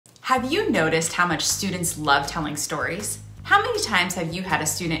Have you noticed how much students love telling stories? How many times have you had a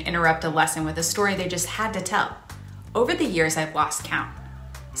student interrupt a lesson with a story they just had to tell? Over the years, I've lost count.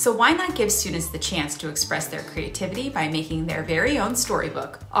 So why not give students the chance to express their creativity by making their very own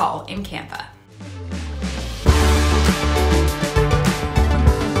storybook, all in Canva?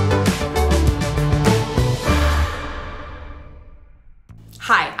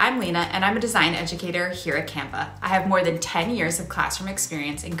 Hi, I'm Lena, and I'm a design educator here at Canva. I have more than 10 years of classroom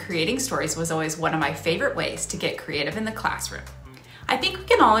experience, and creating stories was always one of my favorite ways to get creative in the classroom. I think we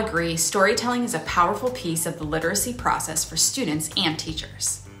can all agree storytelling is a powerful piece of the literacy process for students and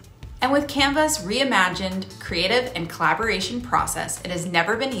teachers. And with Canva's reimagined creative and collaboration process, it has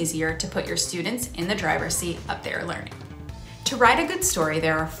never been easier to put your students in the driver's seat of their learning. To write a good story,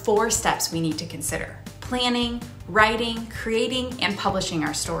 there are 4 steps we need to consider: planning, writing, creating, and publishing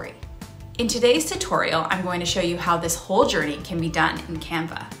our story. In today's tutorial, I'm going to show you how this whole journey can be done in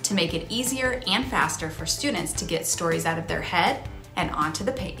Canva to make it easier and faster for students to get stories out of their head and onto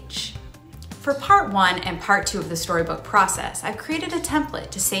the page. For part 1 and part 2 of the storybook process, I've created a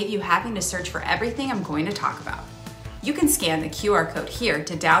template to save you having to search for everything I'm going to talk about. You can scan the QR code here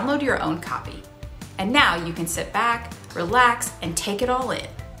to download your own copy. And now you can sit back, relax, and take it all in.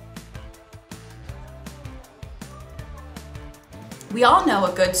 We all know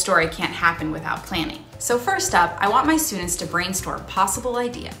a good story can't happen without planning. So first up, I want my students to brainstorm possible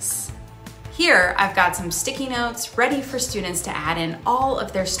ideas. Here, I've got some sticky notes ready for students to add in all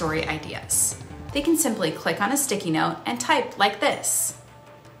of their story ideas. They can simply click on a sticky note and type like this.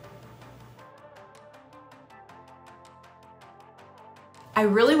 I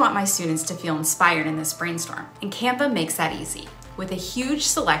really want my students to feel inspired in this brainstorm, and Canva makes that easy, with a huge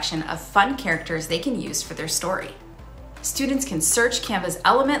selection of fun characters they can use for their story. Students can search Canva's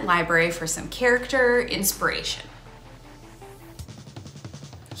element library for some character inspiration.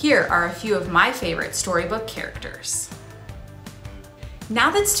 Here are a few of my favorite storybook characters.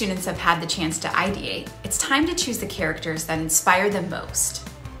 Now that students have had the chance to ideate, it's time to choose the characters that inspire them most.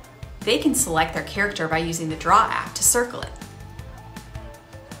 They can select their character by using the Draw app to circle it.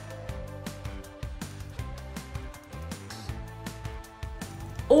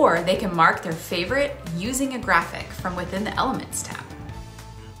 Or they can mark their favorite using a graphic from within the Elements tab.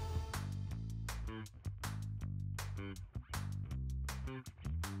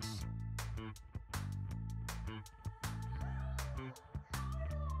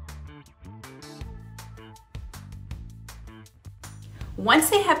 Once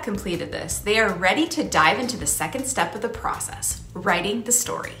they have completed this, they are ready to dive into the second step of the process, writing the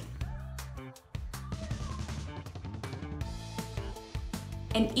story.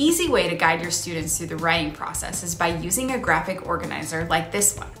 An easy way to guide your students through the writing process is by using a graphic organizer like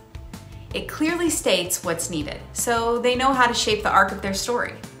this one. It clearly states what's needed, so they know how to shape the arc of their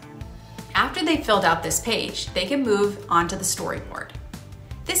story. After they've filled out this page, they can move on to the storyboard.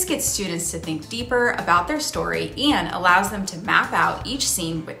 This gets students to think deeper about their story and allows them to map out each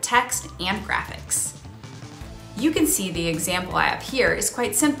scene with text and graphics. You can see the example I have here is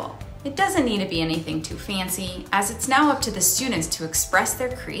quite simple. It doesn't need to be anything too fancy, as it's now up to the students to express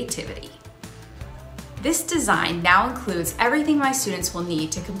their creativity. This design now includes everything my students will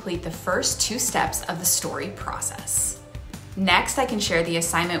need to complete the first 2 steps of the story process. Next, I can share the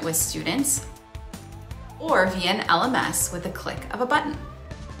assignment with students or via an LMS with a click of a button.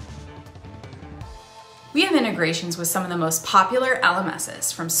 We have integrations with some of the most popular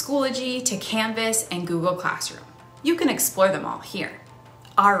LMSs, from Schoology to Canvas and Google Classroom. You can explore them all here.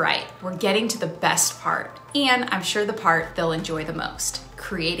 All right, we're getting to the best part, and I'm sure the part they'll enjoy the most: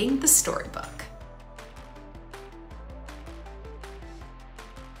 creating the storybook.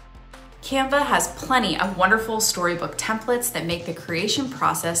 Canva has plenty of wonderful storybook templates that make the creation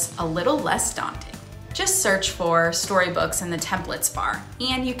process a little less daunting. Just search for storybooks in the templates bar,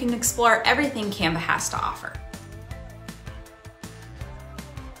 and you can explore everything Canva has to offer.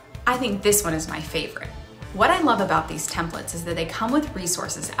 I think this one is my favorite. What I love about these templates is that they come with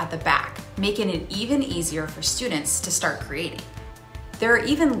resources at the back, making it even easier for students to start creating. There are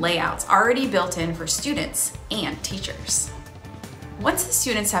even layouts already built in for students and teachers. Once the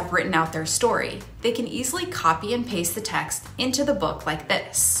students have written out their story, they can easily copy and paste the text into the book like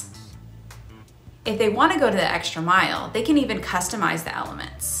this. If they want to go to the extra mile, they can even customize the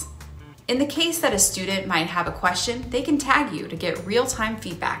elements. In the case that a student might have a question, they can tag you to get real-time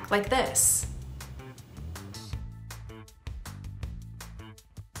feedback like this.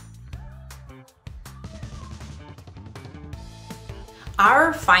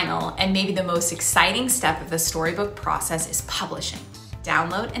 Our final and maybe the most exciting step of the storybook process is publishing.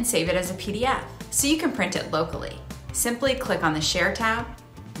 Download and save it as a PDF so you can print it locally. Simply click on the Share tab,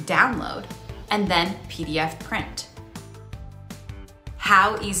 download, and then PDF print.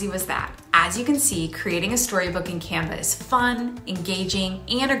 How easy was that? As you can see, creating a storybook in Canva is fun, engaging,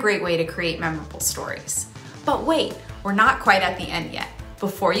 and a great way to create memorable stories. But wait, we're not quite at the end yet.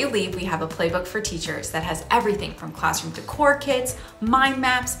 Before you leave, we have a playbook for teachers that has everything from classroom decor kits, mind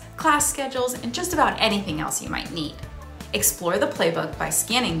maps, class schedules, and just about anything else you might need. Explore the playbook by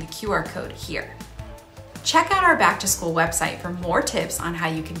scanning the QR code here. Check out our back to school website for more tips on how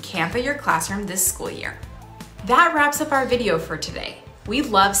you can Canva your classroom this school year. That wraps up our video for today. We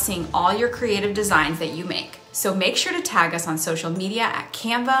love seeing all your creative designs that you make, so make sure to tag us on social media at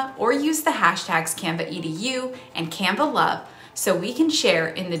Canva or use the hashtags CanvaEDU and CanvaLove so we can share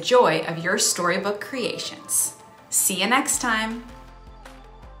in the joy of your storybook creations. See you next time.